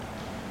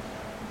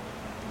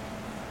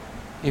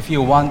If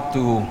you want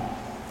to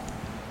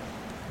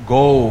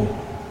go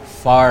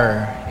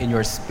far in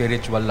your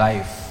spiritual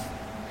life,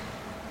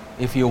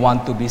 if you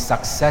want to be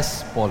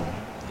successful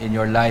in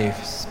your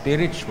life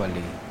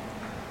spiritually,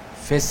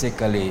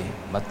 physically,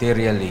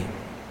 materially,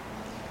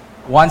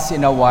 once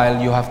in a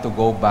while you have to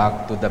go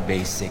back to the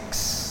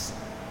basics.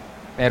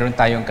 Meron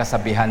tayong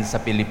kasabihan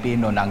sa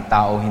Pilipino na ang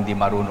tao hindi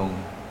marunong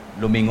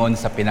lumingon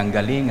sa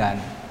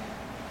pinanggalingan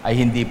ay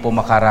hindi po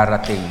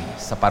makararating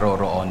sa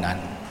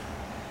paroroonan.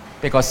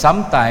 Because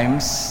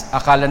sometimes,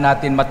 akala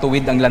natin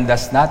matuwid ang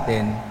landas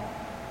natin,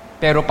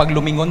 pero pag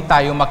lumingon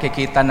tayo,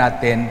 makikita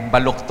natin,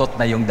 baluktot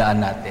na yung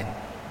daan natin.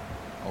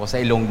 O sa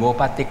Ilonggo,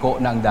 patiko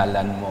na ang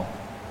dalan mo.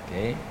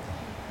 Okay?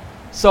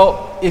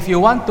 So, if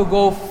you want to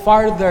go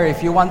farther,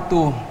 if you want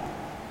to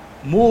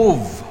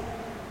move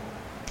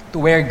to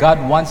where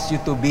God wants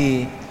you to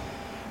be,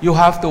 you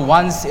have to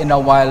once in a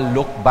while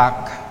look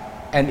back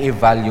and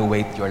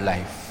evaluate your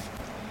life.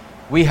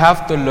 We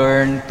have to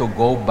learn to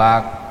go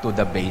back to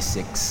the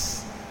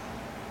basics.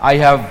 I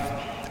have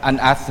an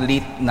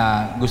athlete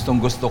na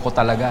gustong-gusto ko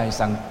talaga,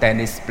 isang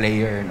tennis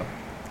player. No?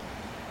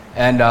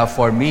 And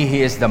for me,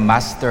 he is the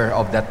master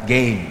of that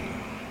game.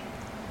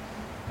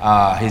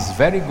 He's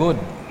very good.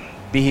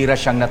 Bihira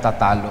siyang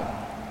natatalo.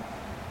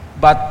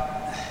 But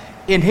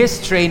in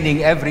his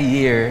training every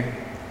year,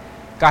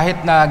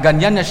 kahit na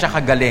ganyan na siya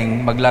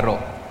kagaling maglaro,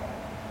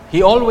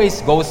 he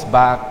always goes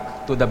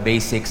back to the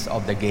basics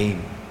of the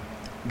game.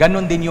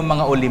 Ganon din yung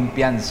mga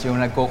Olympians, yung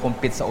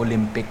nagko-compete sa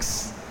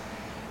Olympics.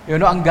 You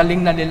know, ang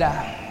galing na nila.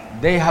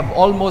 They have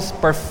almost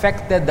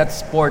perfected that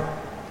sport.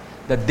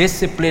 The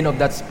discipline of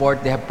that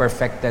sport, they have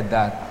perfected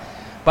that.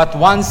 But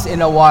once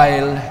in a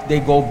while, they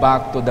go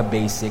back to the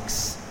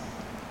basics.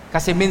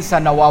 Kasi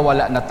minsan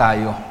nawawala na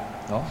tayo.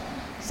 No?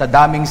 Sa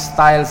daming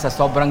style, sa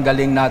sobrang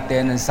galing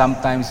natin, and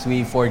sometimes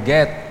we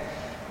forget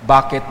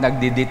bakit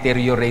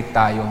nagde-deteriorate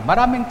tayo.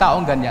 Maraming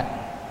taong ganyan.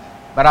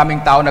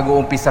 Maraming tao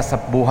nag-uumpisa sa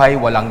buhay,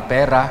 walang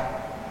pera.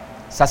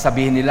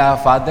 Sasabihin nila,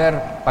 Father,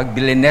 pag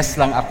bilines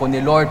lang ako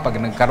ni Lord, pag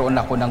nagkaroon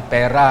ako ng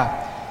pera,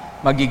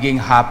 magiging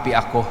happy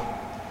ako.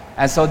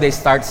 And so they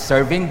start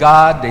serving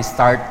God, they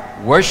start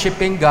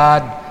worshiping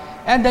God,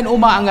 and then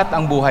umaangat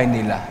ang buhay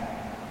nila.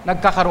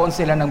 Nagkakaroon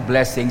sila ng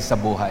blessings sa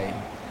buhay.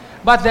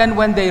 But then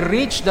when they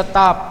reach the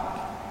top,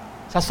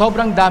 sa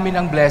sobrang dami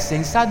ng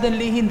blessings,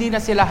 suddenly hindi na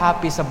sila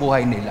happy sa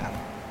buhay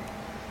nila.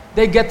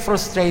 They get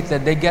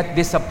frustrated, they get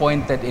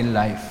disappointed in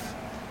life.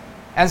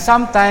 And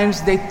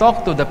sometimes they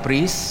talk to the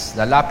priest,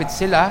 lalapit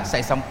sila sa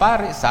isang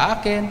pare, sa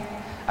akin,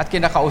 at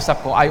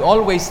kinakausap ko, I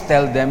always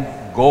tell them,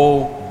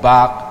 go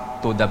back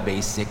to the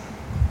basic.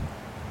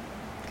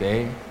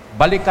 Okay?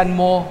 Balikan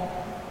mo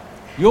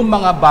yung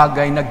mga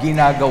bagay na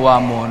ginagawa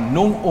mo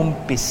nung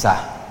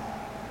umpisa.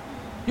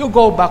 You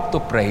go back to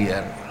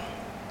prayer.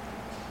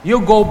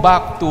 You go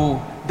back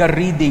to the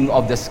reading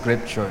of the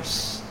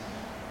scriptures.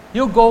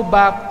 You go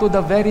back to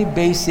the very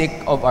basic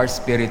of our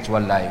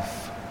spiritual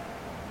life.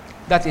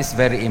 That is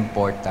very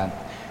important.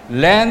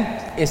 Lent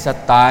is a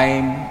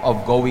time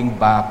of going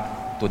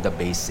back to the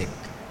basic.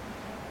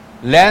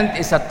 Lent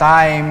is a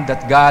time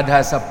that God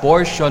has a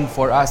portion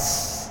for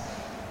us,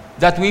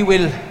 that we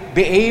will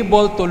be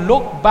able to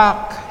look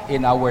back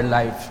in our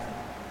life.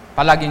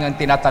 Palaging ang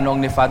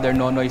tinatanong ni Father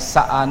Nonoy,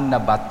 saan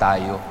na ba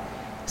tayo?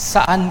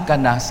 Saan ka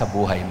na sa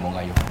buhay mo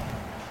ngayon?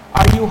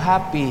 Are you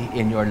happy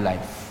in your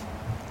life?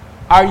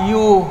 Are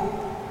you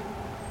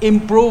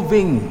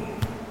improving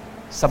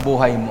sa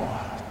buhay mo?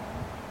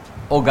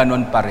 O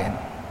ganun pa rin?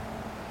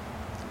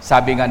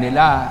 Sabi nga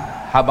nila,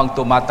 habang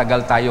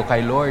tumatagal tayo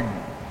kay Lord,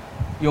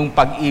 yung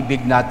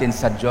pag-ibig natin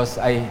sa Diyos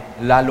ay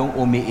lalong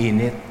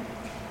umiinit.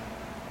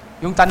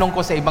 Yung tanong ko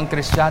sa ibang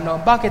Kristiyano,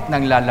 bakit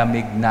nang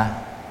lalamig na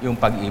yung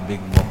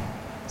pag-ibig mo?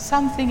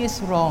 Something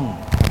is wrong.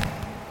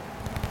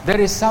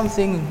 There is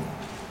something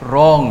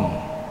wrong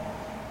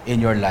in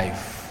your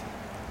life.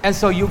 And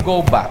so you go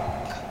back.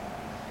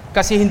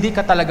 Kasi hindi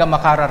ka talaga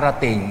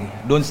makararating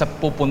doon sa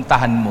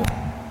pupuntahan mo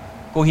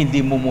kung hindi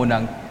mo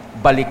munang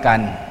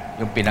balikan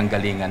yung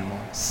pinanggalingan mo.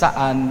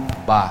 Saan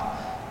ba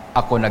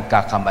ako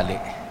nagkakamali?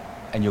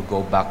 And you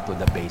go back to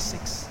the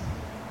basics.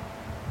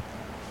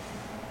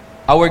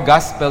 Our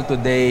gospel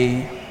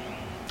today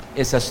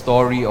is a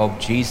story of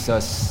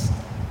Jesus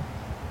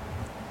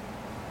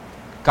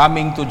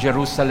coming to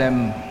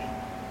Jerusalem.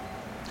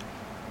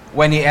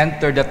 When he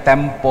entered the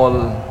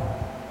temple,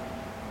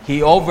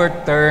 he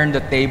overturned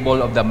the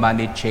table of the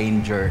money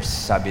changers,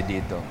 sabi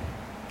dito.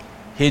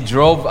 He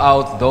drove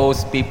out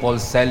those people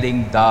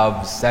selling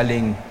doves,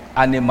 selling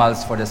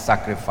animals for the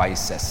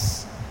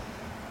sacrifices.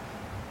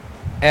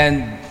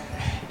 And,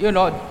 you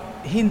know,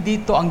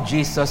 hindi to ang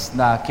Jesus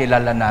na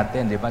kilala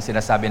natin, di ba?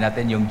 Sinasabi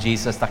natin yung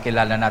Jesus na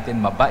kilala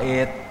natin,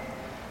 mabait,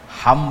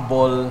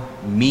 humble,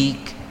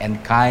 meek,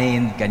 and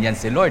kind. Ganyan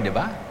si Lord, di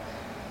ba?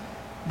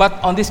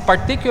 But on this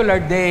particular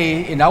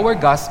day in our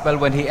gospel,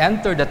 when he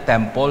entered the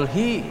temple,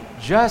 he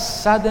just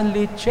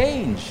suddenly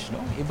changed.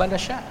 No? Iba na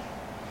siya.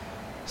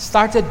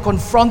 Started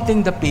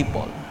confronting the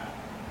people.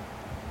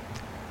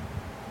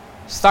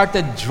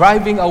 Started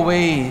driving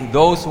away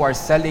those who are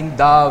selling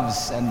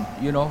doves and,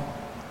 you know,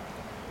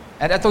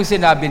 And itong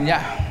sinabi niya,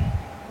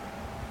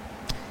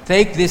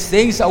 take these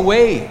things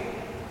away.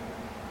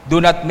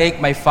 Do not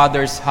make my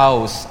Father's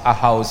house a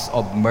house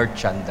of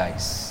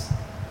merchandise.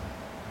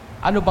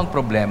 Ano bang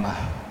problema?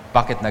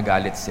 Bakit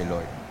nagalit si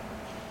Lord?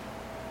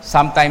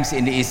 Sometimes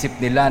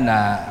iniisip nila na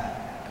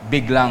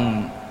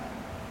biglang,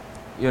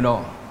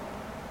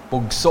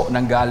 pugso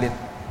ng galit.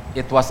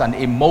 It was an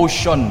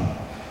emotion,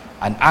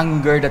 an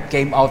anger that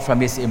came out from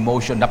his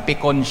emotion.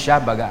 Napikon siya,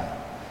 baga.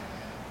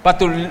 But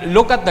to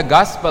look at the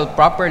gospel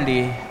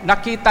properly,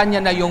 nakita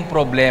niya na yung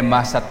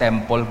problema sa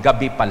temple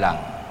gabi pa lang.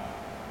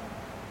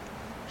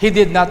 He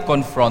did not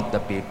confront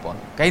the people.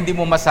 Kaya hindi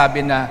mo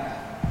masabi na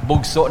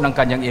bugso ng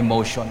kanyang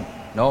emotion.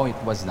 No, it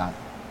was not.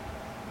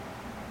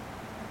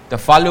 The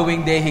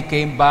following day, he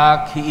came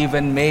back. He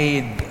even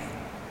made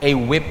a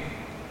whip.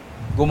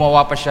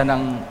 Gumawa pa siya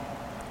ng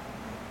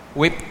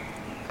whip,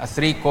 a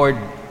 3-cord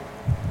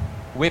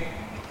whip.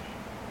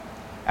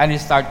 And he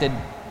started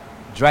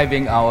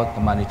driving out the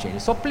money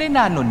changers. So,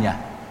 plinano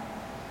niya.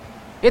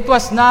 It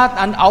was not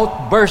an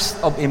outburst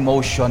of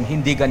emotion.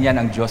 Hindi ganyan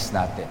ang Diyos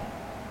natin.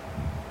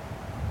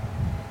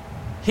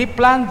 He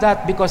planned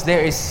that because there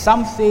is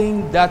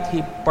something that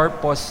He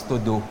purposed to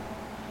do.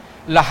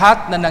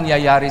 Lahat na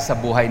nangyayari sa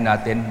buhay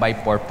natin, by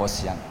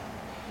purpose yan.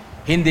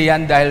 Hindi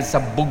yan dahil sa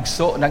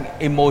bugso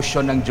ng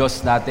emotion ng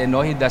Diyos natin.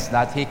 No, He does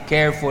not. He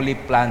carefully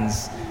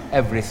plans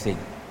everything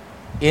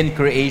in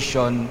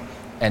creation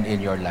and in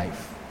your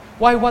life.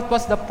 Why? What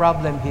was the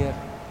problem here?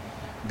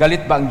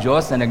 Galit ba ang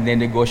Diyos na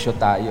nagnenegosyo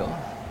tayo?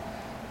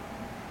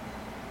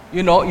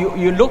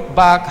 You look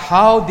back,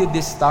 how did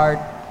this start?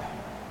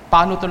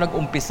 Paano ito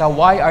nag-umpisa?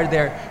 Why are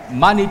there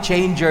money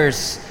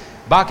changers?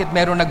 Bakit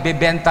meron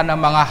nagbebenta ng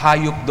mga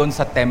hayop doon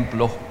sa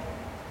templo?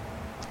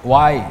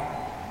 Why?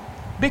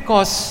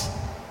 Because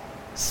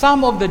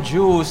some of the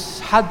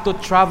Jews had to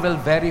travel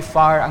very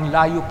far. Ang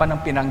layo pa ng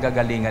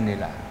pinanggagalingan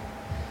nila.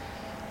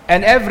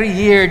 And every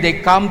year, they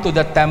come to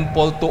the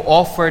temple to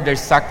offer their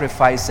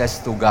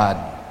sacrifices to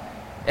God.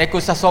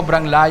 Kung sa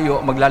sobrang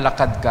layo,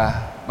 maglalakad ka,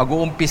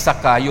 mag-uumpisa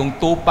ka, yung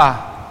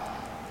tupa,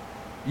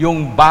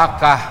 yung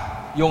baka,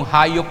 yung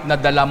hayop na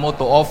dala mo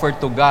to offer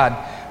to God,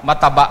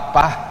 mataba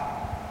pa,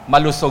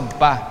 malusog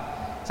pa.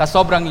 Sa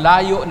sobrang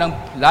layo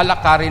ng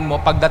lalakarin mo,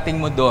 pagdating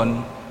mo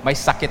doon, may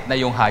sakit na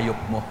yung hayop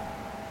mo.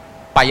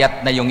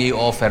 Payat na yung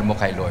i-offer mo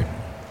kay Lord.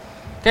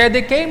 Kaya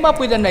they came up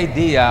with an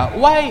idea,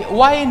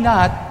 why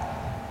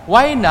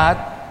not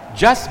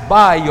just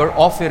buy your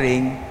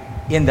offering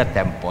in the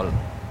temple?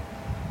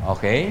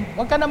 Okay?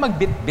 Huwag ka na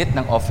magbit-bit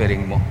ng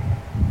offering mo.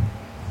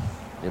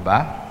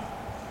 Diba?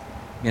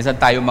 Minsan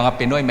tayo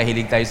mga Pinoy,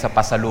 mahilig tayo sa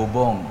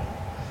pasalubong.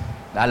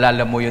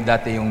 Naalala mo yung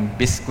dati yung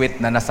biskwit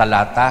na nasa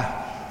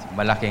lata,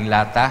 malaking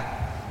lata.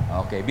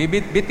 Okay,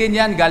 bibit-bitin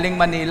yan galing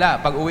Manila.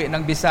 Pag uwi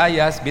ng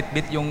Visayas,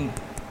 bit-bit yung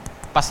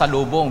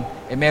pasalubong.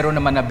 Meron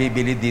naman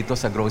nabibili dito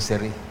sa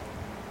grocery.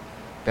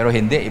 Pero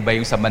hindi, iba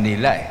yung sa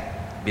Manila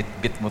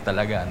Bit-bit mo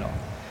talaga, no?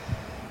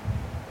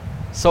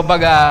 So,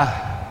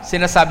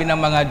 sinasabi ng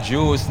mga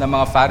Jews, ng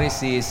mga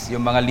Pharisees,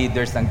 yung mga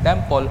leaders ng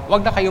temple,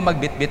 wag na kayo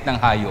magbit-bit ng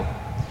hayop.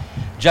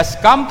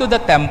 Just come to the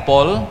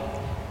temple,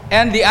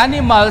 and the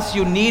animals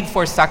you need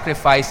for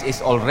sacrifice is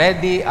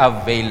already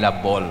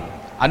available.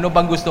 Ano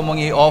bang gusto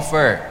mong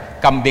i-offer?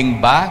 Kambing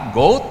ba?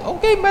 Goat?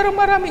 Okay,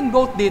 maraming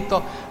goat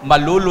dito.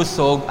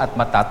 Malulusog at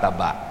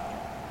matataba.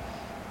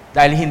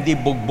 Dahil hindi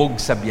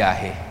bugbog sa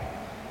biyahe.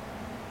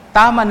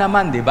 Tama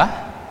naman, di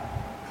ba?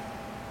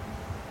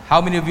 How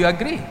many of you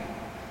agree?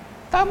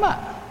 Tama.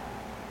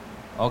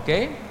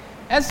 Okay?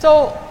 And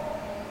so,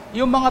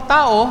 yung mga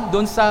tao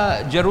doon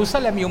sa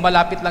Jerusalem, yung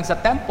malapit lang sa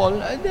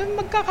temple,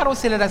 magkakaroon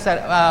sila ng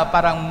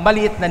parang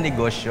maliit na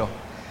negosyo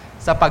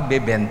sa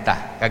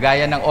pagbebenta.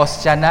 Kagaya ng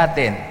ostya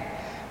natin.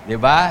 Di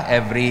ba?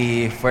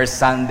 Every first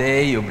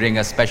Sunday, you bring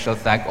a special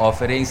thank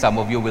offering. Some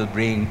of you will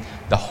bring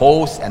the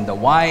host and the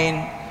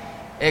wine.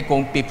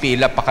 Kung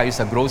pipila pa kayo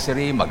sa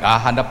grocery,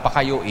 maghahanap pa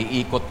kayo,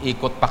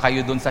 iikot-ikot pa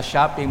kayo dun sa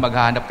shopping,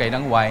 maghahanap kayo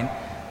ng wine.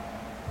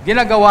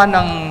 Ginagawa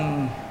ng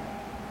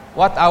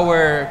what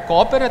our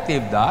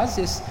cooperative does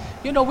is,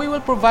 we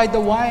will provide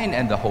the wine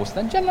and the host.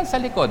 Nandiyan lang sa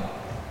likod.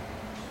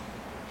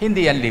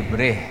 Hindi yan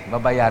libre.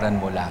 Babayaran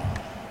mo lang.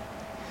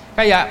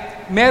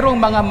 Kaya, merong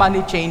mga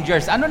money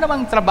changers. Ano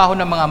namang trabaho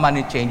ng mga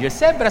money changers?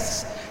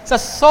 Sa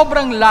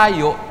sobrang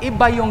layo,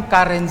 iba yung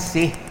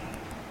currency.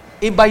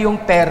 Iba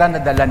yung pera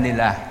na dala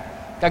nila.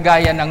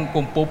 Kagaya ng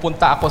kung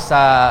pupunta ako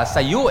sa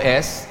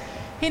US,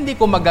 hindi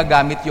ko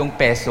magagamit yung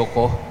peso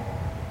ko.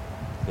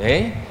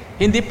 Okay?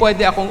 Hindi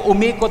pwede akong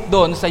umikot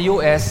doon sa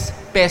US,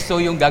 peso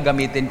yung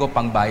gagamitin ko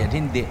pang bayad.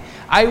 Hindi.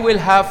 I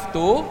will have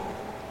to,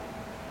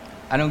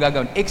 anong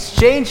gagawin?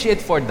 Exchange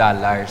it for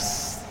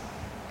dollars.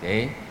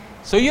 Okay?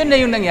 So yun na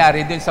yung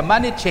nangyari doon sa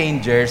money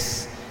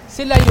changers,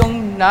 sila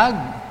yung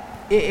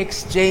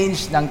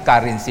nag-i-exchange ng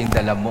currency yung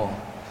dala mo.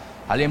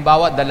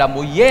 Halimbawa, dala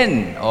mo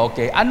yen.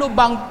 Okay. Ano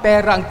bang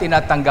pera ang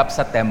tinatanggap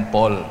sa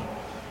temple?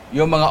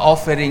 Yung mga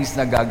offerings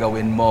na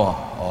gagawin mo.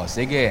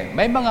 Sige.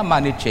 May mga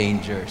money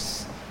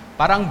changers.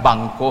 Parang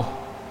bangko.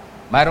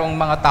 Mayroong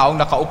mga taong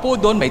nakaupo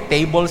doon, may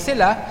table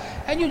sila,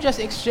 and you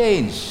just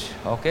exchange.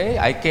 Okay?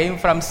 I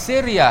came from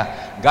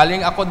Syria.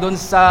 Galing ako dun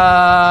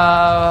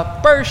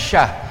sa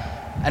Persia.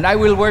 And I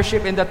will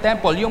worship in the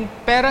temple. Yung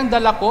perang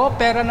dala ko,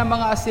 pera ng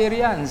mga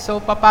Assyrian. So,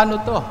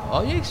 paano to?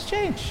 Oh, you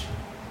exchange.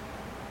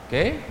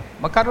 Okay?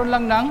 Magkaroon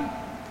lang ng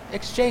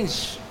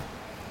exchange.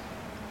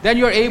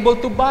 Then you're able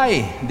to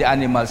buy the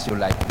animals you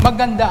like.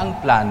 Maganda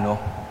ang plano.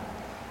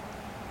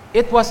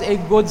 It was a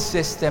good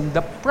system.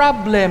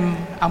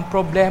 Ang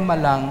problema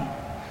lang,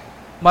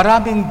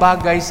 maraming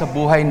bagay sa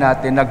buhay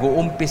natin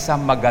nag-uumpisa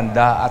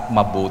maganda at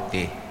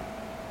mabuti.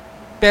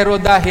 Pero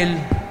dahil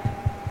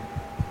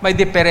may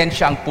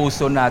diferensya ang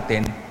puso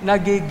natin,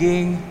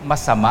 nagiging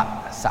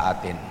masama sa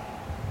atin.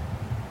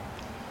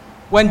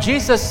 When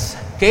Jesus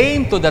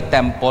came to the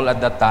temple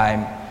at that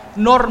time,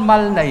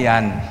 normal na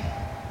yan.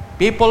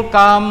 People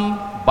come,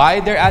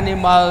 buy their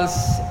animals,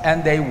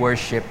 and they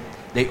worship.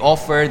 They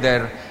offer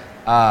their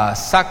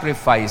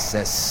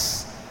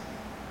sacrifices.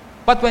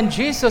 But when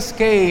Jesus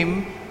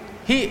came,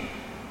 He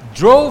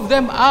drove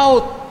them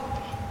out.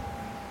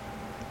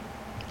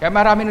 Kaya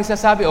marami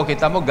nagsasabi, okay,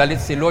 tamo, galit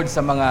si Lord sa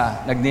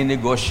mga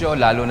nagninegosyo,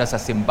 lalo na sa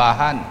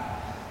simbahan.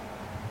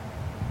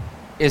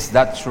 Is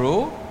that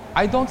true?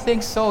 I don't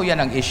think so.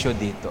 Yan ang issue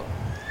dito.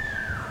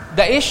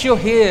 The issue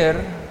here,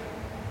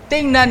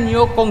 tingnan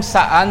nyo kung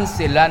saan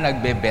sila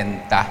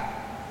nagbebenta.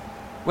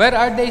 Where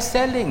are they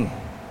selling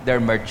their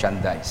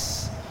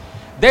merchandise?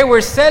 They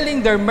were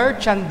selling their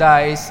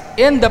merchandise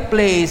in the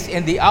place,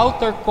 in the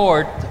outer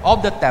court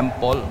of the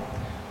temple,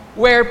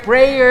 where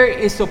prayer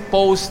is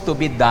supposed to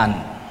be done.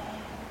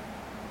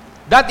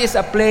 That is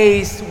a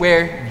place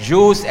where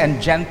Jews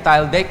and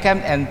Gentiles, they can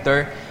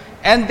enter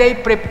and they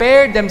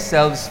prepare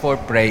themselves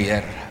for prayer.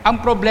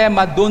 Ang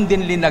problema, doon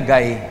din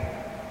linagay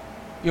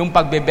yung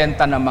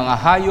pagbebenta ng mga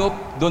hayop,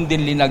 doon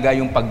din linagay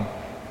yung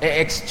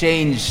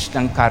pag-exchange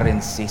ng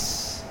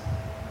currencies.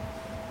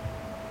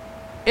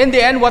 In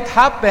the end, what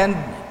happened,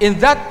 in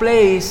that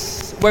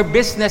place where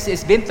business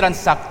is being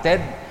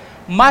transacted,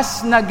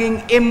 mas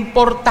naging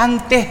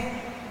importante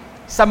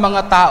sa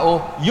mga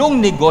tao yung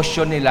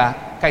negosyo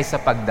nila kaysa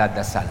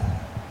pagdadasal.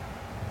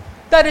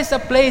 That is a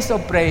place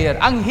of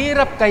prayer. Ang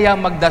hirap kaya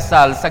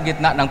magdasal sa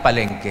gitna ng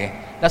palengke.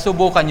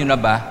 Nasubukan nyo na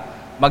ba?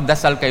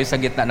 Magdasal kayo sa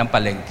gitna ng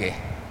palengke.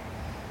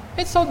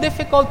 It's so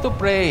difficult to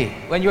pray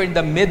when you're in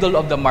the middle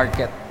of the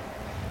market.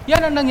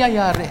 Yan ang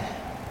nangyayari.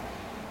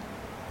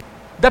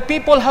 The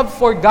people have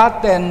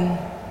forgotten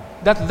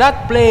that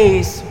that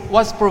place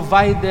was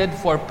provided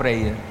for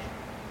prayer.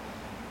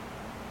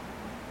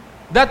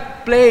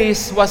 That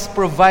place was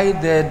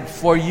provided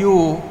for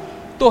you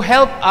to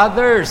help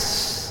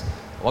others.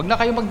 Huwag na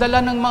kayo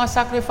magdala ng mga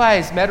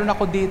sacrifice. Meron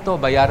ako dito,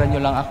 bayaran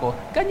nyo lang ako.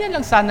 Ganyan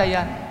lang sana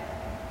yan.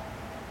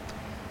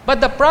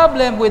 But the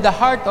problem with the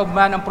heart of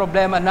man, ang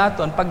problema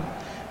natin, pag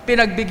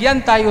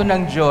pinagbigyan tayo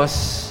ng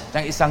Diyos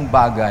ng isang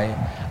bagay,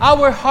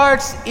 our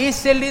hearts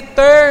easily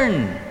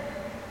turn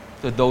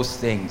to those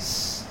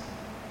things.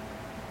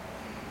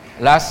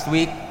 Last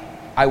week,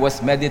 I was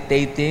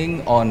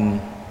meditating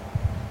on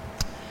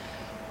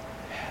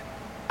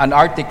an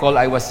article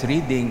I was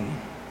reading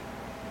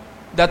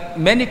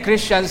that many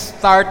Christians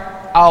start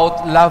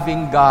out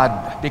loving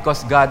God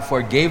because God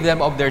forgave them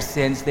of their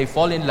sins. They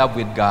fall in love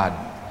with God.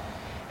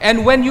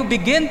 And when you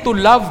begin to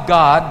love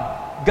God,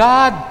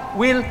 God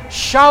will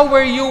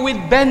shower you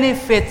with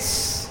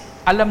benefits.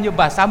 Alam nyo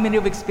ba? How many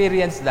have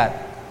experienced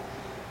that?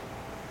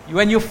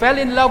 When you fell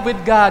in love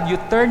with God,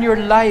 you turn your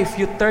life,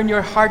 you turn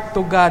your heart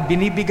to God,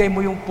 binibigay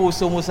mo yung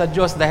puso mo sa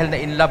Diyos dahil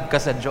na-in love ka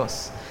sa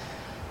Diyos.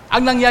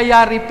 Ang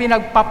nangyayari,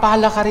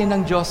 pinagpapala ka rin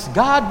ng Diyos.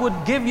 God would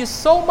give you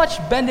so much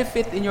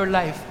benefit in your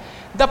life.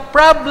 The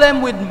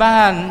problem with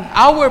man,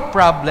 our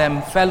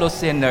problem, fellow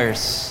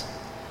sinners,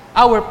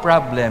 our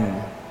problem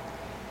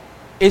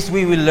is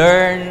we will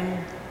learn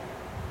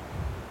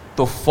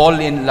to fall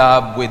in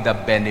love with the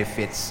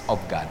benefits of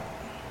God.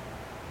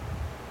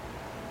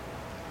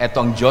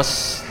 Etong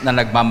Diyos na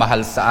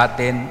nagmamahal sa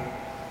atin,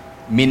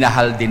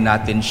 minahal din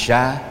natin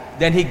siya.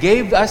 Then He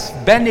gave us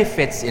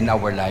benefits in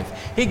our life.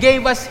 He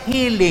gave us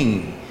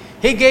healing.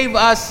 He gave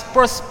us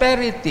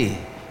prosperity.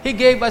 He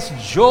gave us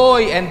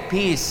joy and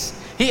peace.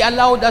 He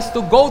allowed us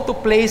to go to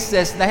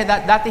places na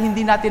dati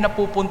hindi natin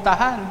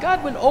napupuntahan.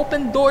 God will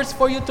open doors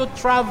for you to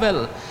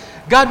travel.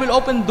 God will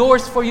open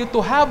doors for you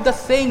to have the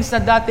things na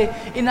dati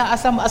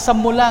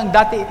inaasam-asam mo lang,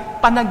 dati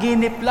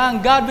panaginip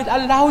lang. God will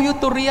allow you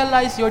to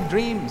realize your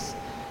dreams.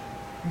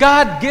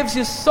 God gives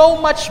you so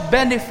much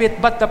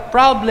benefit, but the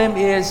problem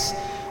is,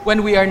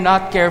 when we are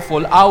not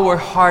careful, our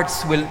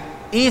hearts will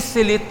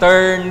easily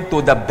turn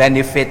to the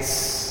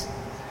benefits.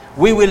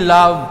 We will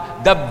love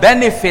the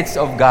benefits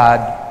of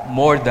God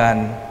more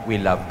than we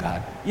love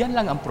God. Yan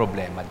lang ang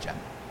problema dyan.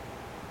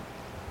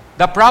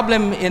 The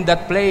problem in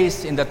that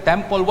place, in the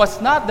temple,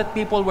 was not that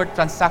people were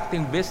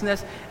transacting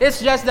business.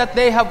 It's just that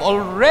they have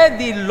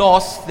already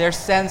lost their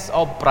sense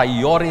of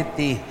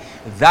priority.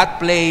 That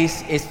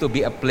place is to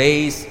be a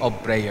place of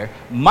prayer.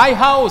 My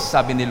house,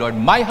 sabi ni Lord,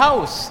 my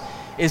house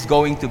is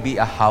going to be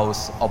a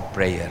house of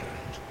prayer.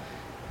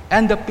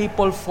 And the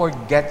people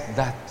forget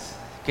that.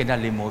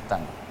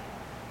 Kinalimutan.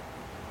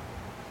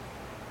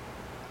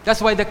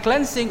 That's why the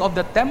cleansing of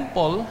the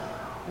temple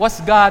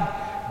was God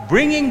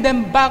bringing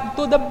them back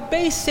to the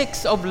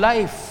basics of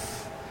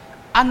life.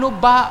 Ano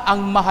ba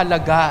ang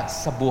mahalaga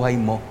sa buhay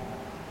mo?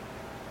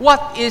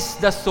 What is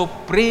the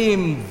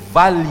supreme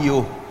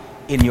value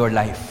in your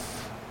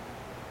life?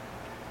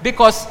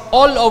 Because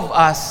all of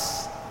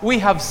us, we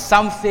have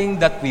something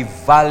that we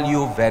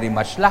value very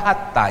much.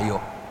 Lahat tayo.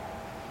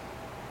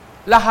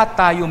 Lahat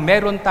tayo,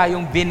 meron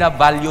tayong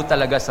binavalue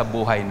talaga sa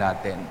buhay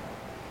natin.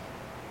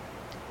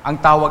 Ang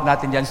tawag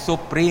natin yan,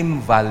 supreme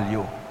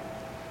value.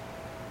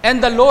 And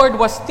the Lord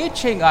was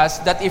teaching us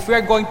that if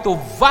we're going to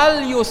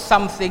value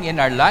something in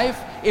our life,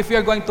 if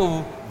we're going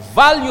to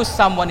value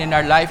someone in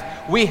our life,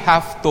 we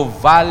have to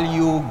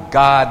value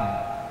God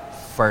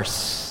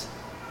first.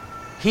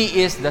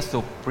 He is the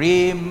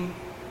supreme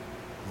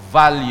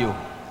value.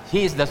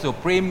 He is the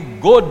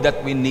supreme good that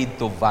we need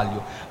to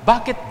value.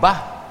 Bakit ba?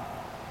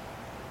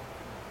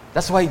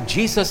 That's why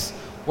Jesus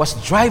was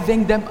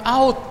driving them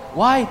out.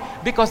 Why?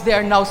 Because they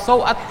are now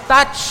so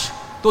attached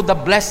to the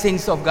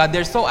blessings of God.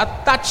 They're so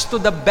attached to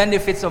the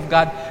benefits of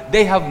God.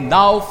 They have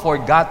now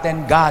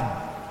forgotten God.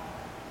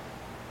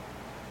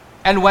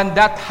 And when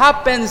that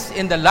happens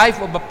in the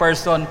life of a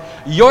person,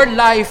 your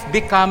life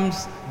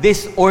becomes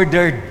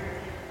disordered.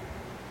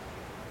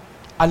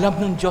 Alam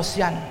ng Diyos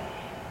yan.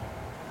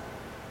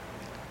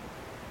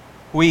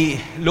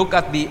 We look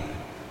at the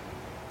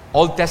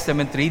Old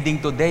Testament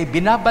reading today,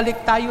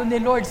 binabalik tayo ni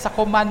Lord sa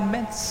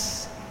commandments.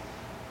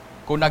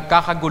 Kung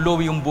nagkakagulo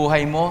yung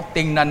buhay mo,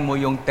 tingnan mo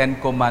yung 10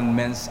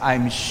 Commandments.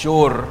 I'm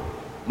sure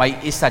may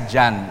isa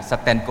dyan sa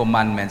 10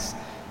 Commandments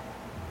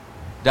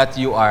that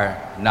you are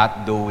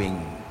not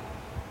doing.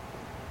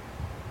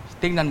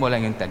 Tingnan mo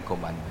lang yung 10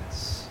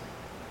 Commandments.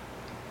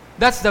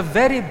 That's the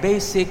very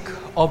basic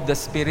of the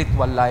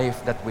spiritual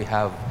life that we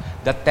have.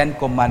 The 10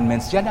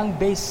 Commandments. Yan ang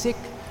basic.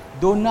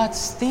 Do not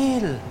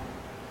steal.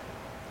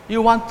 You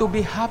want to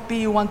be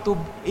happy, you want to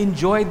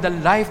enjoy the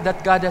life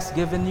that God has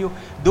given you.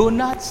 Do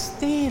not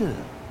steal.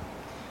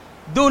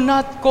 Do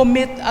not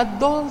commit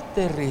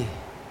adultery.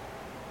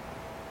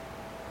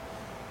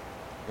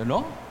 You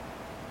know?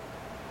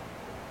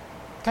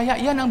 Kaya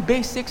yan ang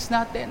basics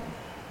natin.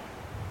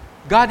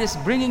 God is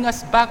bringing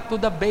us back to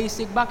the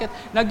basic. Bakit?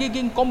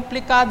 Nagiging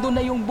komplikado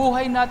na yung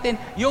buhay natin.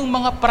 Yung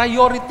mga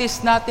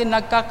priorities natin,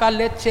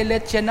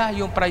 nagkakaletse-letse na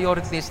yung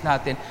priorities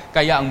natin.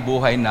 Kaya ang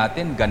buhay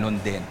natin, ganun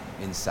din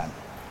minsan.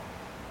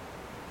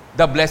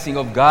 The blessing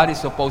of God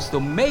is supposed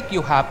to make you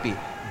happy.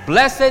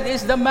 Blessed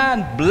is the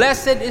man.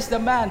 Blessed is the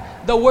man.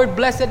 The word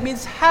blessed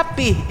means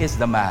happy is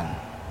the man.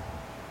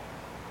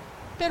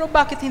 Pero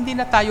bakit hindi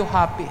na tayo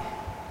happy?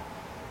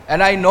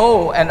 And I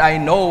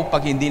know,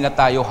 pag hindi na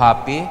tayo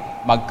happy,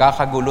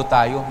 magkakagulo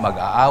tayo,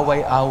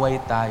 mag-aaway-away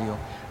tayo.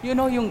 You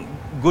know, yung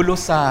gulo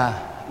sa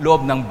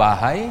loob ng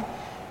bahay,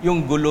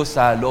 yung gulo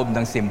sa loob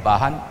ng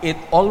simbahan, it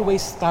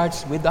always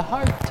starts with the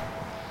heart.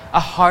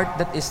 A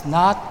heart that is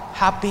not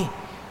happy.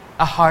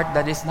 A heart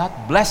that is not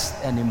blessed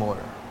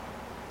anymore.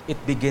 It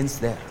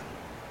begins there.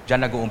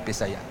 Diyan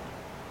nag-uumpisa yan.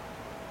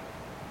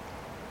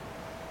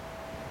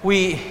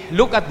 We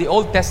look at the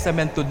Old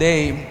Testament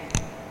today.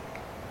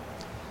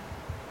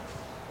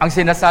 Ang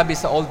sinasabi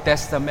sa Old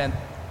Testament,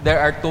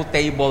 there are 2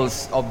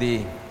 tables of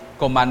the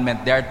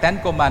commandment. There are 10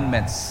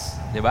 commandments.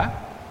 Di ba?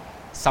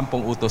 10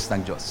 utos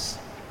ng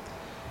Diyos.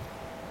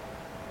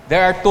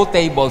 There are 2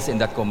 tables in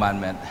that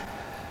commandment.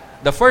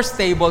 The first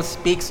table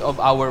speaks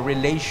of our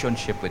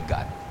relationship with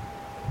God.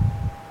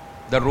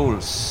 The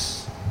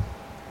rules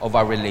of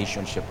our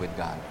relationship with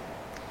God.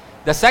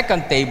 The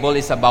second table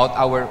is about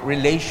our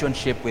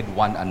relationship with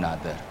one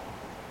another.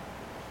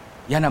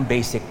 Yan ang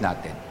basic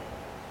natin.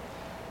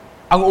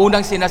 Ang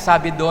unang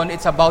sinasabi doon,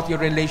 it's about your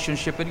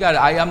relationship with God.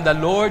 I am the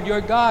Lord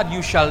your God.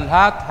 You shall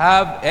not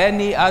have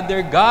any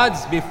other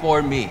gods before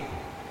me.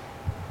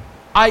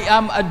 I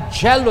am a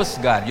jealous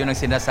God. Yun ang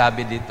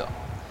sinasabi dito.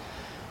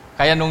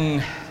 Kaya nung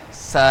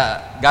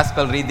sa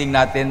gospel reading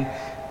natin,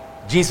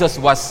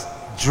 Jesus was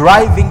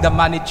driving the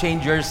money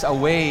changers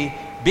away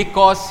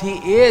because He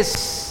is,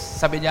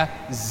 sabi niya,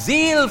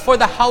 zeal for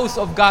the house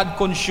of God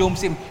consumes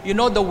Him. You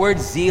know the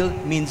word zeal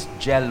means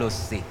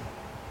jealousy.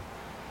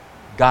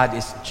 God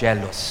is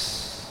jealous.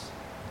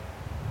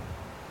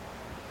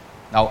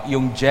 Now,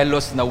 yung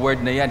jealous na word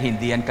na yan,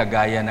 hindi yan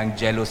kagaya ng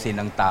jealousy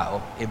ng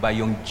tao. Iba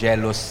yung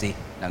jealousy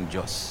ng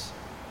Diyos.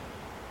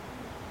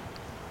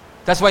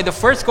 That's why the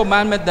first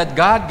commandment that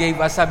God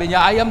gave us, sabi niya,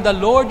 I am the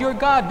Lord your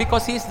God,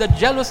 because He is the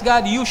jealous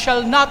God. You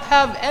shall not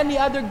have any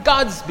other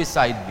gods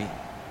beside me.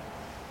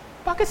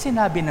 Bakit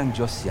sinabi ng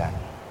Diyos yan?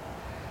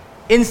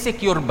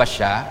 Insecure ba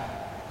siya?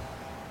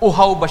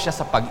 Uhaw ba siya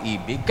sa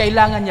pag-ibig?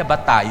 Kailangan niya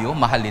ba tayo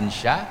mahalin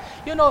siya?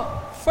 You know,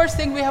 first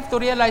thing we have to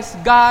realize,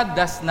 God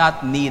does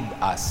not need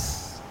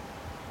us.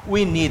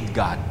 We need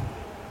God.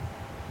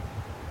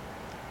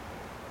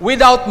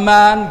 Without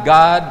man,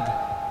 God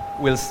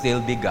will still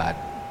be God.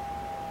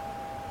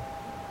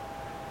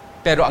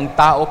 Pero ang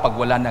tao, pag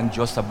wala ng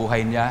Diyos sa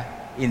buhay niya,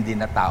 hindi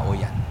na tao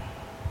yan.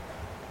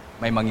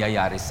 May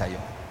mangyayari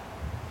sa'yo.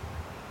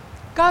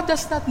 God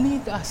does not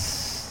need us.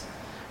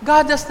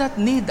 God does not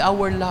need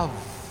our love.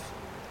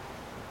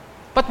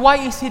 But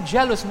why is He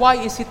jealous? Why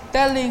is He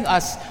telling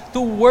us to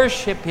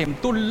worship Him,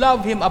 to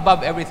love Him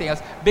above everything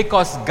else?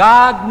 Because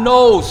God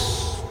knows,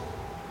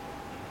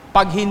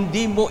 pag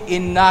hindi mo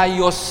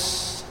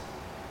inayos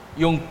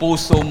yung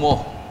puso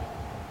mo,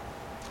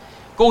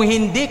 kung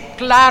hindi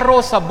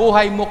klaro sa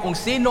buhay mo kung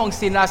sino ang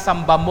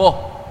sinasamba mo,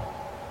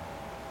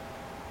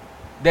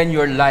 then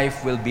your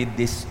life will be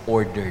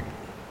disordered.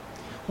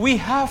 We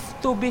have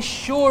to be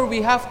sure,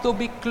 we have to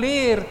be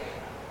clear,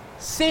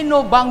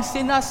 sino bang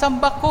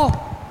sinasamba ko?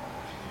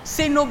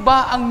 Sino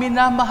ba ang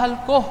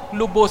minamahal ko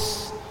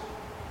lubos?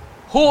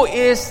 Who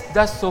is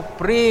the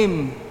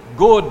supreme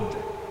good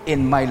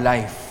in my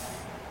life?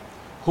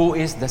 Who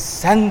is the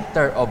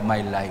center of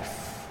my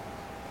life?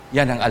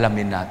 Yan ang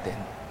alamin natin.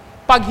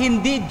 Pag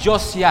hindi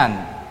Diyos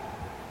yan,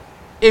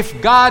 if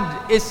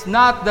God is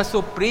not the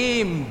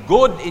supreme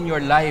good in your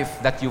life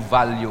that you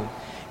value,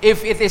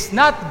 if it is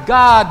not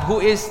God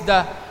who is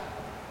the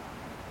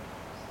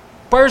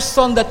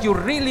person that you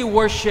really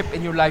worship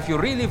in your life,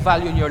 you really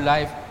value in your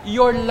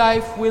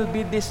life will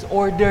be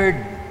disordered.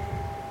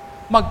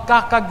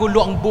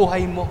 Magkakagulo ang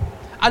buhay mo.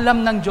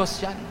 Alam ng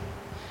Diyos yan.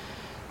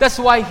 That's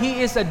why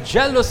He is a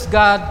jealous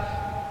God,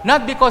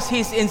 not because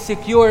He's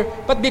insecure,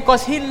 but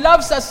because He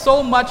loves us so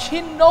much,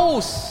 He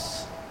knows.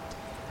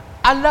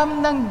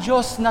 Alam ng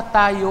Diyos na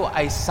tayo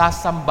ay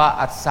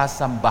sasamba at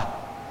sasamba.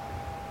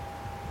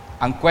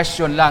 Ang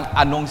question lang,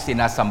 anong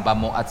sinasamba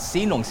mo at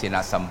sinong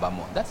sinasamba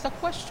mo? That's the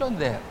question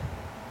there.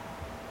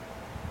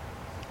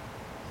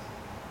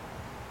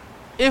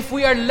 If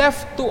we are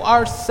left to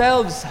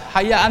ourselves,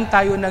 hayaan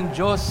tayo ng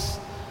Diyos,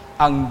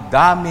 ang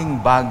daming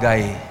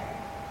bagay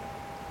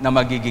na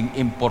magiging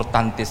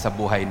importante sa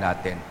buhay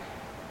natin.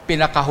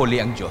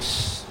 Pinakahuli ang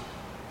Diyos.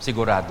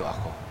 Sigurado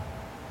ako.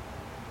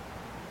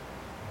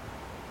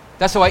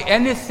 That's why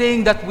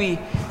anything that we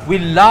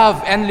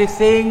love,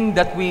 anything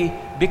that we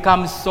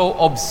become so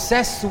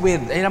obsessed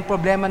with, ayun ang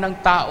problema ng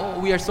tao.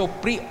 We are so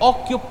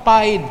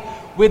preoccupied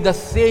with the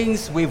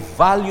things we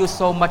value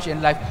so much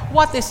in life.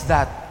 What is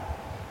that?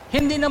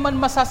 Hindi naman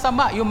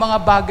masasama yung mga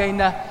bagay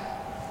na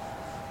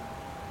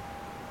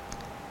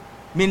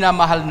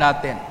minamahal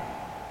natin.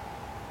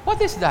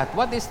 What is that?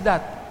 What is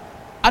that?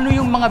 Ano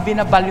yung mga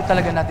binavalue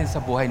talaga natin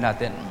sa buhay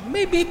natin?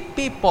 Maybe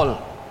people.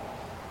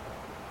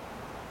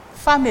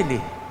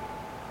 Family.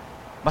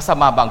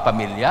 Masama ba ang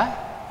pamilya?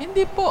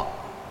 Hindi po.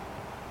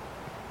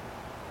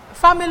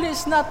 Family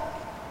is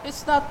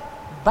not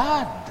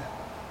bad.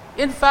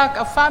 In fact,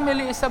 a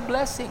family is a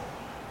blessing.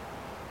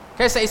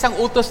 Kaya sa isang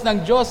utos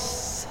ng Diyos,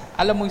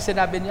 alam mo yung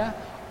sinabi niya?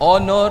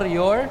 Honor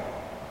your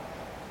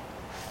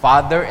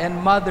father and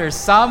mother.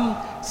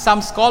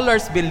 Some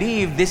scholars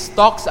believe this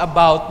talks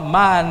about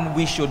man,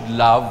 we should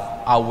love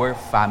our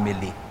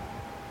family.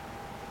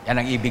 Yan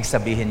ang ibig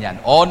sabihin yan.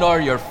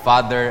 Honor your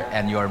father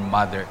and your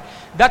mother.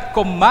 That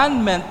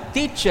commandment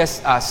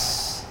teaches us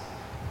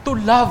to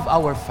love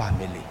our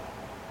family.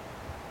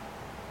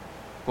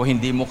 Kung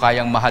hindi mo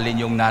kayang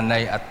mahalin yung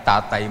nanay at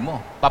tatay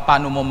mo,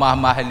 paano mo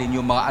mamahalin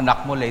yung mga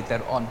anak mo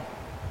later on?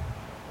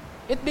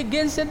 It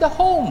begins in the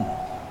home.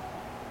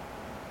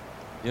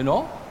 You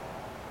know?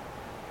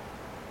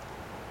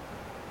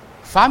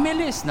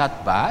 Family is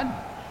not bad.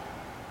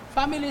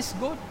 Family is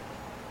good.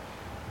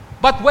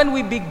 But when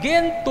we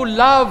begin to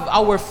love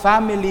our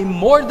family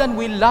more than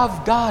we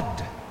love God,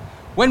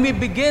 when we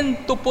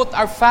begin to put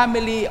our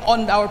family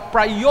on our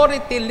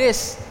priority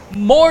list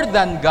more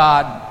than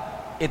God,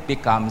 it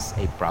becomes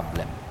a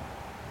problem.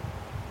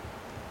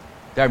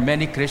 There are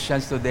many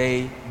Christians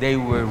today, they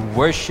will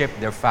worship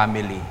their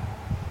family.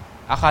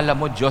 Akala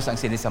mo Diyos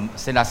ang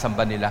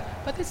sinasamba nila,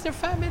 but it's their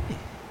family.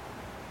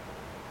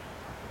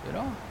 You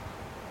know?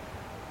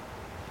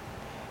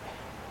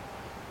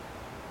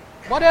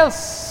 What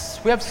else?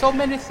 We have so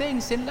many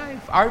things in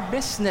life. Our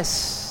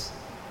business.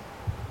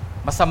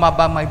 Masama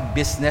ba may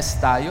business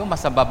tayo?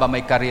 Masama ba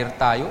may career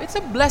tayo? It's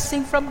a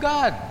blessing from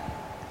God.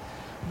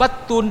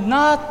 But do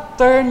not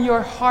turn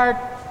your heart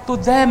to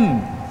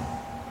them.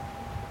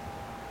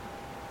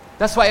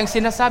 That's why ang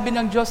sinasabi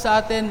ng Diyos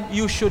sa atin,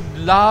 you should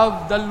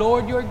love the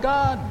Lord your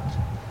God.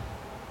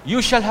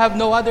 You shall have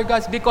no other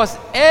gods, because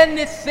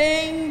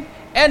anything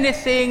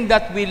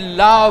that we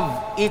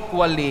love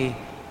equally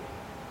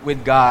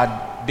with God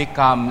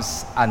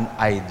becomes an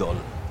idol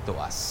to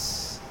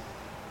us.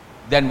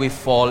 Then we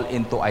fall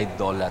into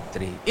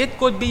idolatry. It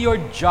could be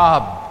your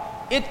job.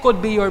 It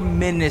could be your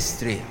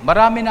ministry.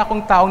 Marami na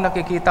akong taong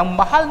nakikitang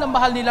mahal na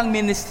mahal nilang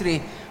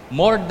ministry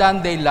more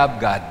than they love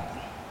God.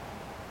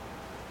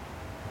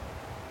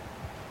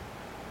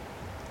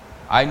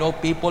 I know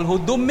people who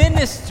do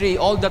ministry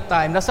all the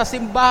time. Nasa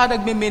simbahan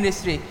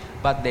nagmi-ministry,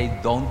 but they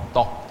don't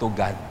talk to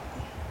God.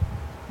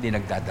 Hindi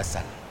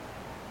nagdadasal.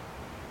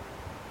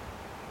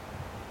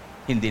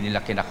 Hindi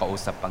nila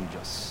kinakausap ang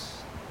Diyos.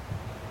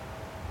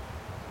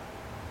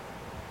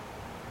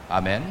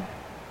 Amen?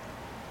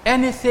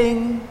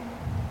 Anything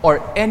or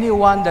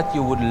anyone that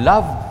you would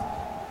love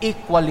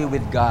equally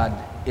with God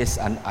is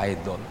an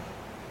idol.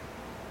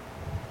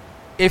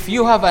 If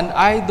you have an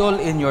idol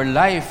in your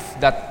life,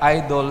 that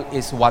idol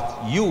is what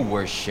you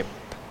worship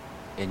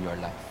in your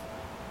life.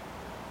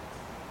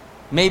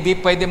 Maybe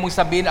pwede mong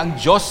sabihin, ang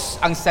Diyos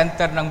ang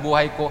center ng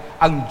buhay ko,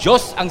 ang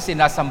Diyos ang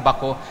sinasamba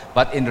ko,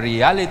 but in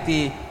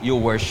reality, you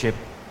worship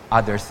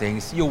other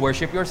things. You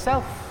worship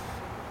yourself.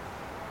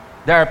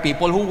 There are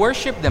people who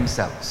worship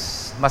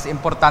themselves. Mas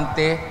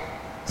importante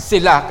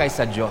sila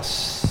kaysa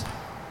Diyos.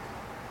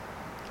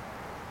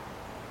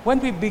 When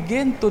we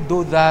begin to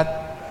do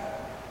that,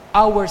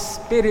 our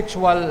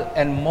spiritual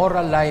and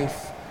moral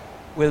life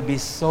will be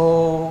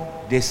so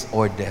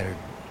disordered.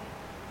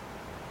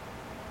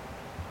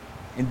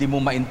 Hindi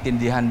mo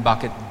maintindihan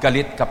bakit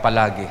galit ka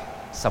palagi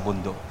sa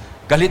mundo.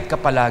 Galit ka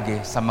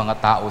palagi sa mga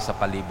tao sa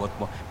palibot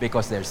mo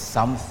because there's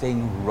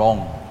something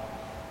wrong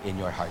in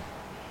your heart.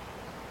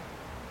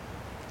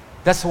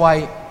 That's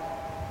why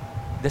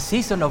the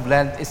season of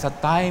Lent is a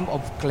time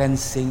of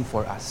cleansing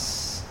for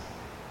us.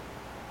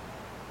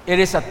 It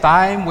is a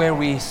time where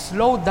we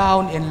slow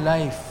down in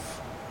life.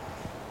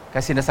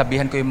 Kasi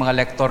nasabihan ko yung mga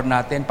lektor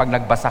natin, pag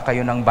nagbasa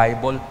kayo ng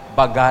Bible,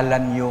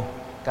 bagalan nyo.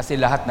 Kasi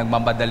lahat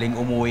nagmamadaling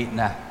umuwi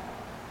na.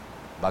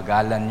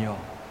 Bagalan nyo.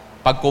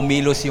 Pag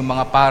kumilos yung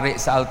mga pare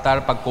sa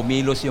altar, pag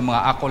kumilos yung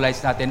mga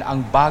acolytes natin,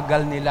 ang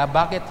bagal nila.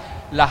 Bakit?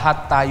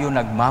 Lahat tayo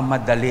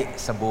nagmamadali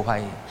sa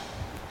buhay.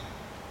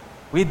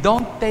 We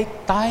don't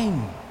take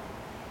time.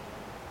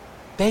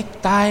 Take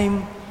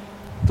time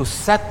to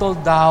settle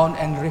down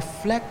and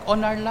reflect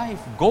on our life.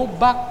 Go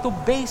back to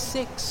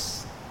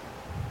basics.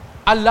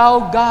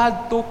 Allow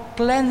God to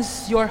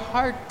cleanse your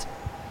heart.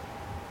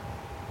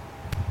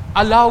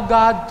 Allow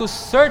God to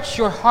search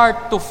your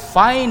heart to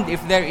find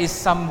if there is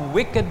some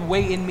wicked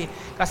way in me.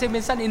 Kasi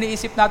minsan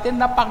iniisip natin,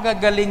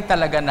 napakagaling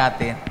talaga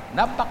natin.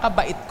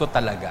 Napakabait ko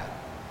talaga.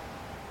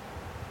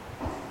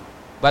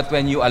 But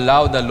when you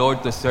allow the Lord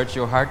to search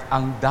your heart,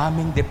 ang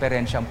daming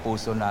diferensyang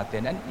puso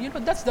natin. And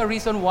that's the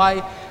reason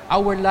why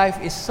our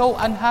life is so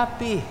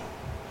unhappy.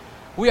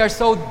 We are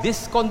so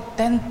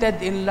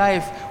discontented in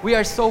life. We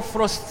are so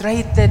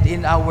frustrated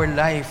in our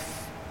life.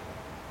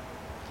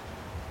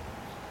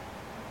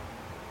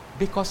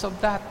 Because of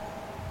that.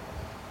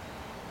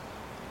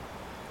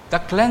 The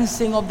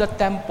cleansing of the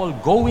temple,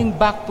 going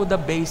back to the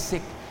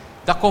basic,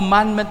 the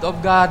commandment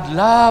of God,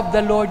 love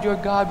the Lord your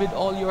God with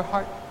all your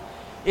heart.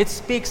 It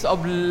speaks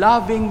of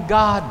loving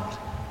God,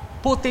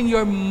 putting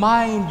your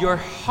mind, your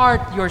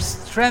heart, your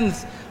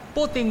strength,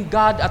 putting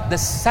God at the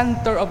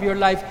center of your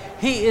life.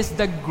 He is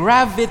the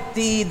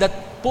gravity that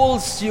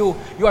pulls you.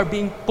 You are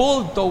being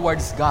pulled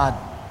towards God.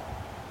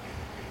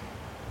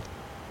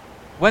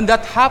 When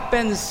that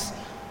happens,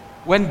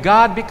 when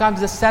God becomes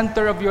the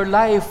center of your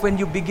life, when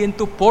you begin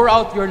to pour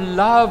out your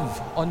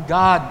love on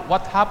God,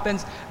 what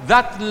happens?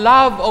 That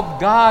love of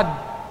God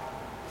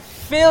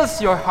fills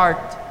your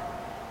heart.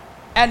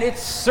 And it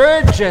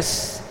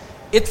surges,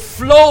 it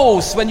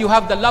flows. When you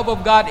have the love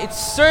of God, it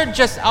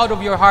surges out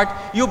of your heart.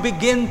 You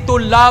begin to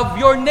love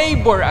your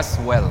neighbor as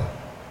well.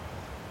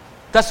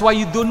 That's why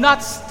you do not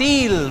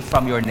steal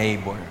from your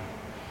neighbor.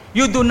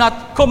 You do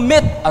not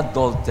commit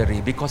adultery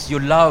because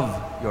you love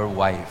your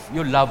wife.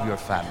 You love your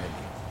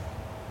family.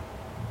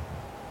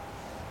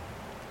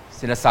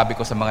 Sinasabi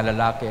ko sa mga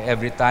lalaki,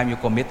 every time you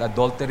commit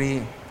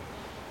adultery,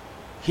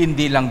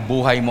 hindi lang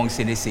buhay mong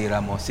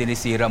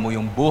sinisira mo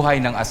yung buhay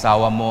ng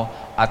asawa mo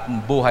at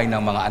buhay ng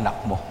mga anak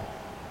mo.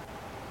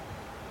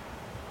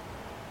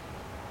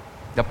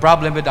 The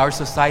problem with our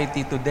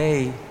society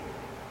today,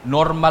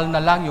 normal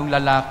na lang yung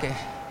lalaki,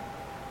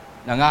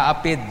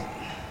 nangaapid.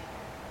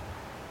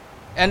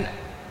 And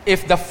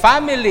if the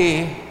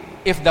family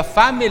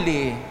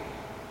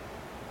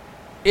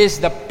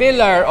is the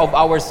pillar of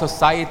our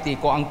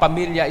society, kung ang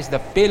pamilya is the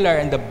pillar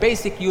and the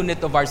basic unit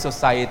of our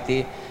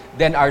society,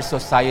 then our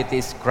society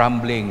is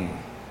crumbling.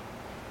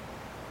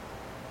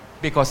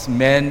 Because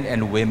men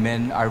and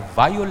women are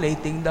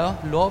violating the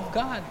law of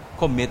God,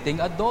 committing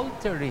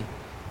adultery,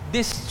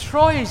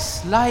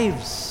 destroys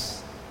lives.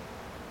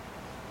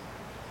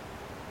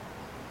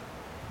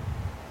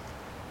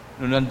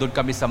 Noon nandun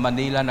kami sa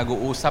Manila,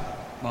 nag-uusap,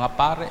 mga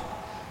pare,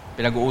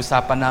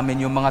 pinag-uusapan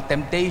namin yung mga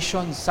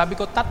temptations. Sabi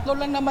ko, 3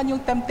 lang naman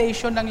yung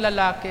temptation ng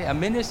lalaki. A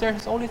minister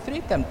has only 3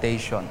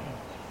 temptations.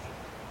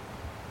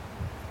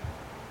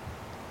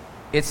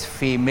 It's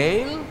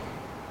female,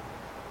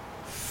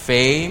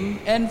 fame,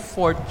 and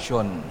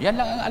fortune. Yan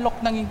lang ang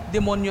alok ng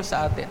demonyo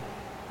sa atin.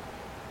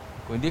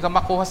 Kung hindi ka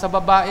makuha sa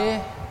babae,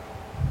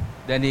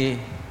 then he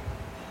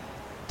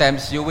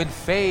tempts you with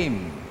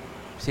fame.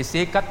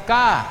 Sisikat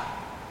ka.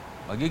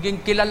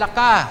 Magiging kilala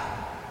ka.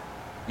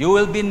 You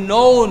will be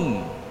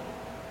known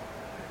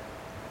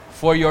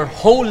for your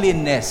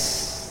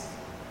holiness.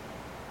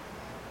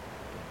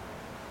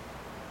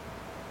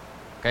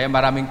 Kaya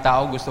maraming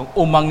tao gustong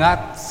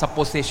umangat sa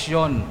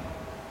posisyon,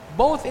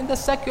 both in the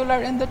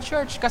secular and the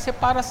church, kasi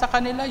para sa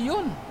kanila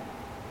yun.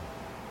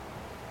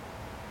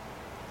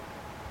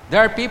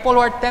 There are people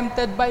who are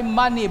tempted by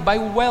money, by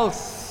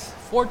wealth,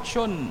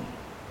 fortune.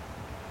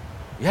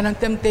 Yan ang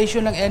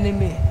temptation ng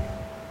enemy.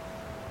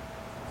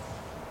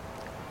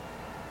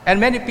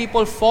 And many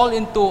people fall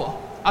into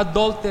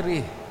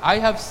adultery. I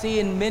have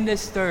seen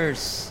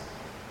ministers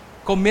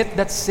commit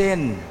that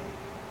sin.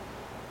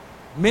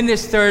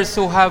 Ministers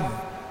who have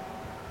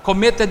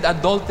committed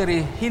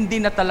adultery, hindi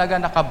na talaga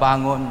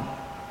nakabangon.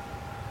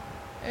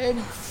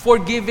 And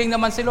forgiving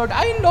naman si Lord.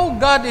 I know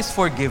God is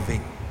forgiving.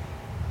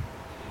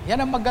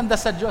 Yan ang maganda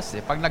sa Diyos.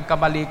 Pag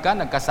nagkamali ka,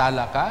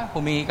 nagkasala ka,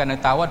 humingi ka ng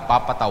tawad,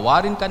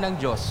 papatawarin ka ng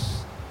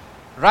Diyos.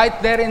 Right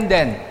there and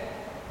then.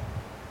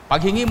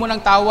 Pag hingi mo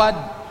ng tawad,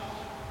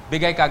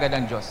 bigay ka agad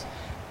ng Diyos.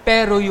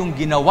 Pero yung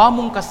ginawa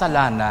mong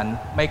kasalanan,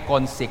 may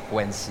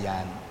consequence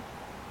yan.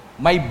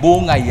 May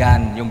bunga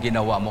yan yung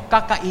ginawa mo.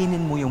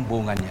 Kakainin mo yung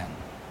bunga niyan.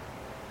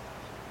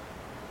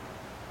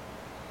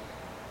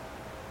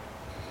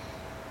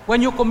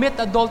 When you commit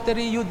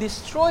adultery, you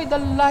destroy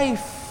the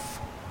life.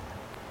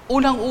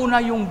 Unang-una,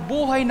 yung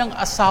buhay ng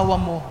asawa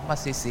mo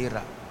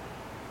masisira.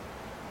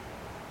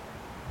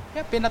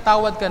 Kaya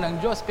pinatawad ka ng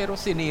Diyos, pero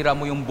sinira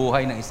mo yung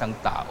buhay ng isang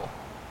tao.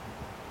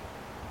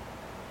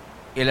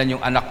 Ilan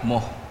yung anak mo?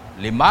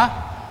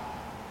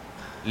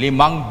 5? 5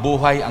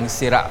 buhay ang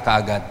sira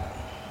kaagad.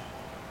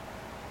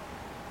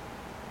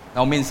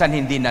 Now, minsan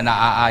hindi na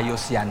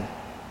naaayos yan.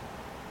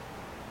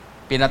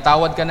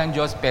 Pinatawad ka ng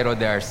Diyos, pero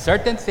there are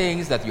certain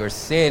things that your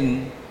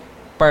sin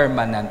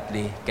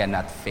permanently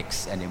cannot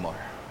fix anymore.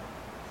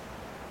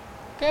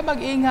 Kaya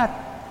mag-ingat.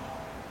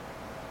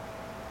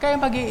 Kaya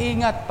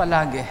mag-iingat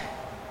palagi.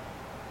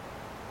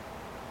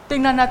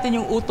 Tingnan natin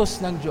yung utos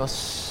ng Diyos.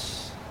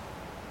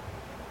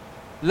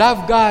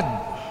 Love God.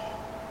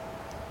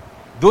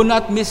 Do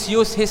not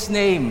misuse His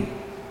name.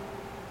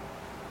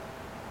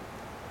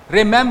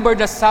 Remember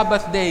the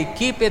Sabbath day.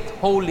 Keep it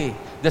holy.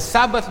 The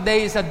Sabbath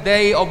day is a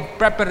day of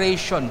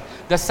preparation.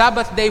 The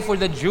Sabbath day for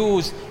the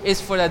Jews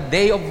is for a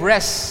day of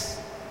rest.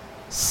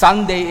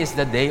 Sunday is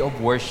the day of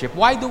worship.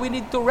 Why do we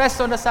need to rest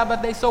on the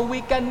Sabbath day? So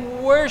we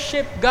can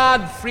worship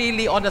God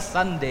freely on a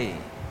Sunday.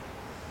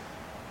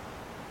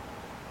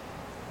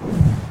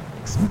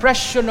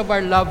 Expression of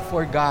our love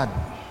for God.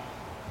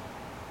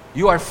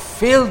 You are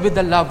filled with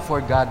the love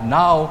for God.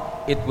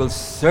 Now, it will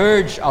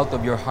surge out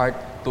of your heart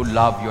to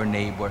love your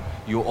neighbor.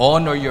 You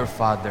honor your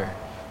father.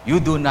 You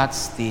do not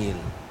steal.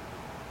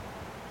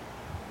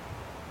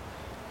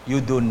 You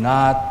do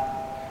not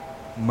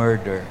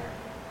murder.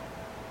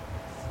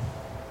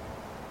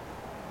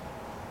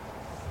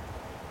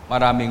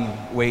 Maraming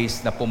ways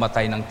na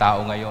pumatay ng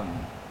tao ngayon.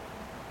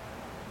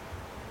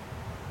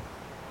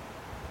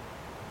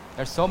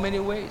 There are so many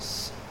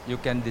ways you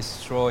can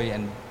destroy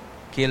and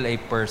kill a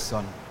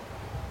person.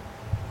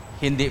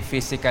 Hindi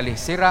physically.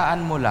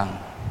 Siraan mo lang.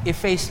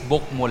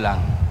 I-Facebook mo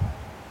lang.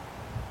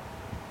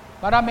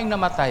 Maraming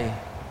namatay.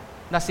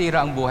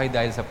 Nasira ang buhay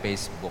dahil sa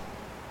Facebook.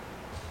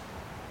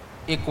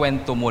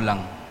 Ikwento mo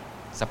lang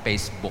sa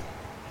Facebook.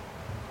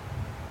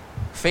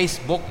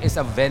 Facebook is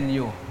a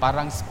venue.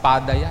 Parang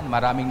espada yan.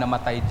 Maraming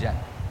namatay dyan.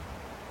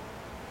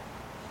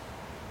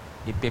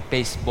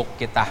 Ipi-Facebook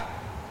kita.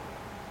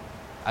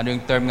 Ano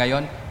yung term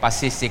ngayon?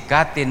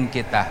 Pasisikatin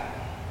kita.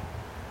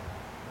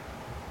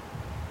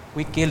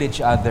 We kill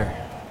each other.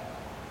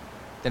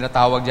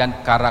 Tinatawag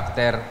dyan,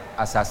 character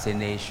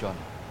assassination.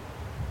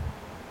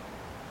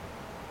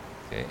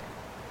 Okay.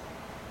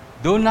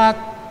 Do not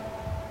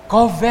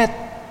covet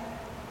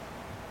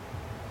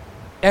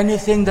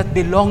anything that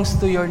belongs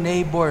to your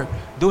neighbor.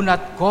 Do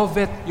not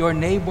covet your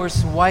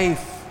neighbor's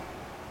wife.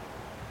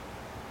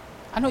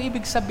 Ano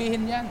ibig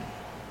sabihin yan?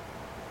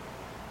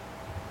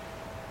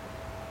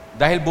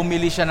 Dahil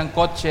bumili siya ng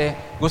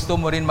kotse, gusto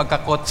mo rin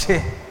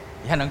magkakotse.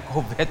 Yan ang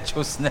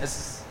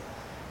covetousness.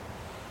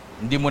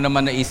 Hindi mo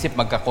naman naisip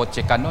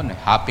magkakotse ka nun.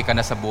 Happy ka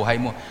na sa buhay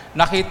mo.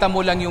 Nakita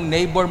mo lang yung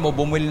neighbor mo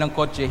bumili ng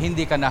kotse,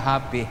 hindi ka na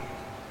happy.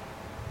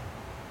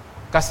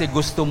 Kasi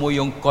gusto mo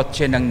yung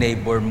kotse ng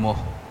neighbor mo.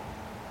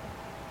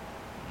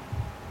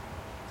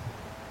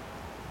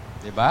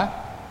 Diba?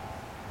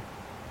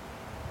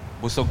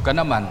 Busog ka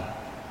naman.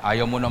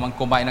 Ayaw mo naman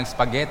kumain ng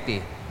spaghetti.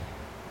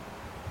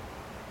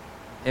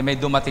 May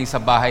dumating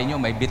sa bahay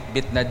nyo, may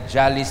bit-bit na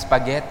Jolly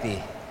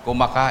spaghetti.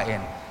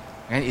 Kumakain.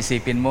 Ngayon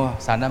isipin mo,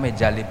 sana may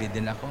Jollibee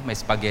din ako, may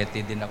spaghetti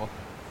din ako.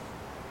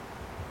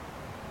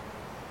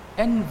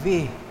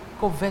 Envy,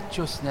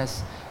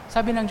 covetousness.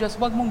 Sabi ng Diyos,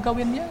 huwag mong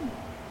gawin yan.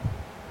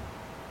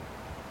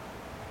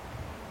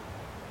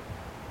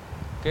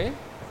 Okay?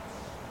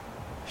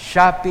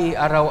 Shopee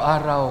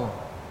araw-araw.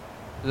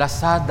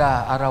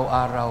 Lazada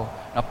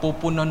araw-araw.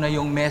 Napupuno na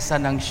yung mesa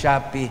ng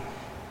Shopee.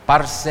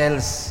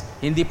 Parcels.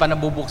 Hindi pa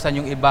nabubuksan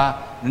yung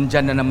iba.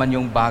 Nandyan na naman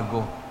yung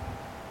bago.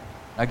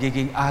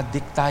 Nagiging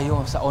addict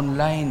tayo sa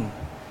online.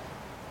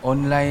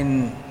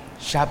 Online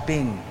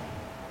shopping.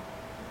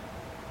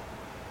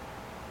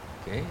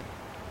 Okay?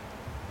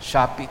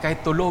 Shopee,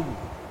 kahit tulog.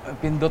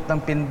 Pindot ng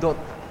pindot.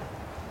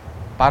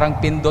 Parang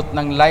pindot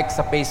ng like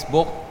sa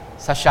Facebook.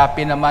 Sa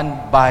Shopee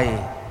naman, buy.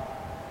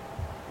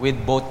 With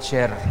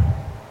voucher.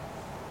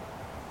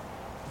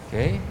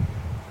 Okay?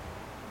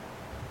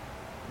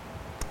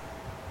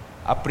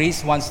 A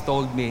priest once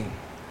told me,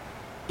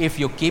 if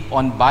you keep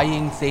on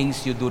buying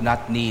things you do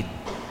not need,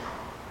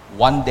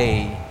 one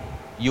day,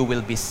 you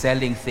will be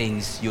selling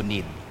things you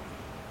need.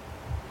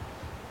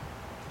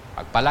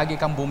 Pag palagi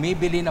kang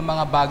bumibili ng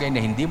mga bagay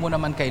na hindi mo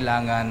naman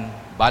kailangan,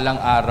 balang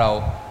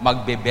araw,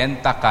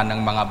 magbebenta ka ng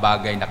mga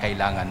bagay na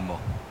kailangan mo.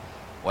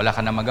 Wala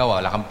ka na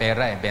magawa, wala kang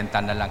pera, benta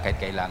na lang kahit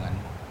kailangan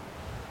mo.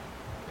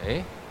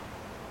 Okay?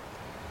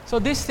 So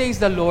these things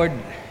the Lord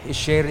is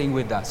sharing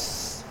with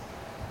us.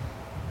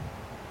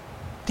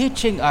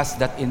 Teaching us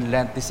that in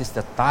Lent, this is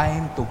the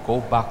time to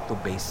go back to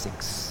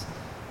basics.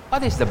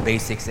 What is the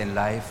basics in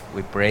life?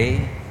 We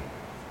pray.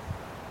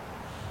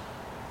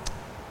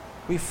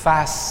 We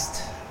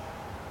fast.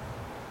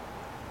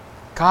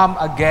 Come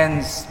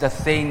against the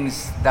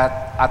things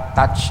that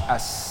attach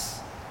us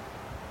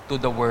to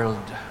the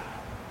world.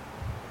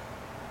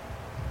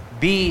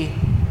 Be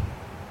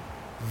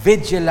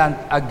vigilant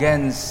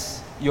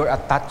against your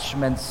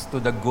attachments to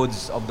the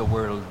goods of the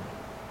world.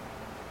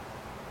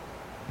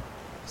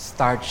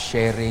 Start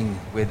sharing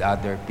with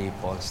other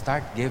people.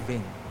 Start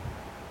giving.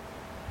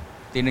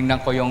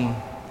 Tinignan ko yung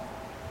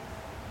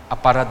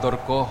aparador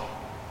ko.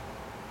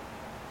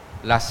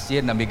 Last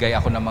year, namigay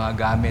ako ng mga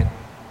gamit.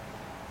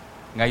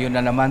 Ngayon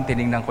na naman,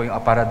 tinignan ko yung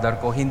aparador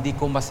ko. Hindi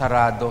ko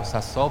masarado sa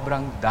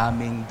sobrang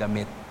daming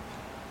damit.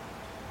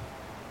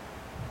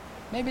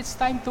 Maybe it's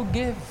time to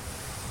give.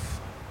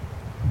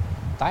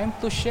 Time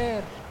to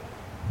share.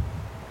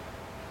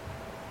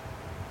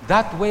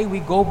 That way, we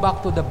go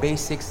back to the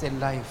basics in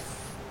life.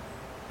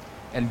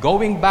 And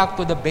going back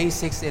to the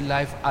basics in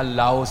life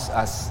allows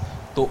us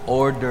to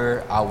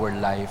order our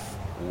life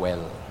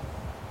well.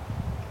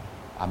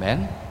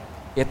 Amen?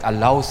 It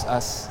allows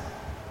us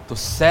to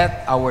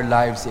set our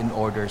lives in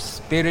order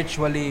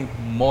spiritually,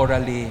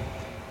 morally,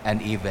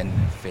 and even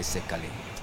physically.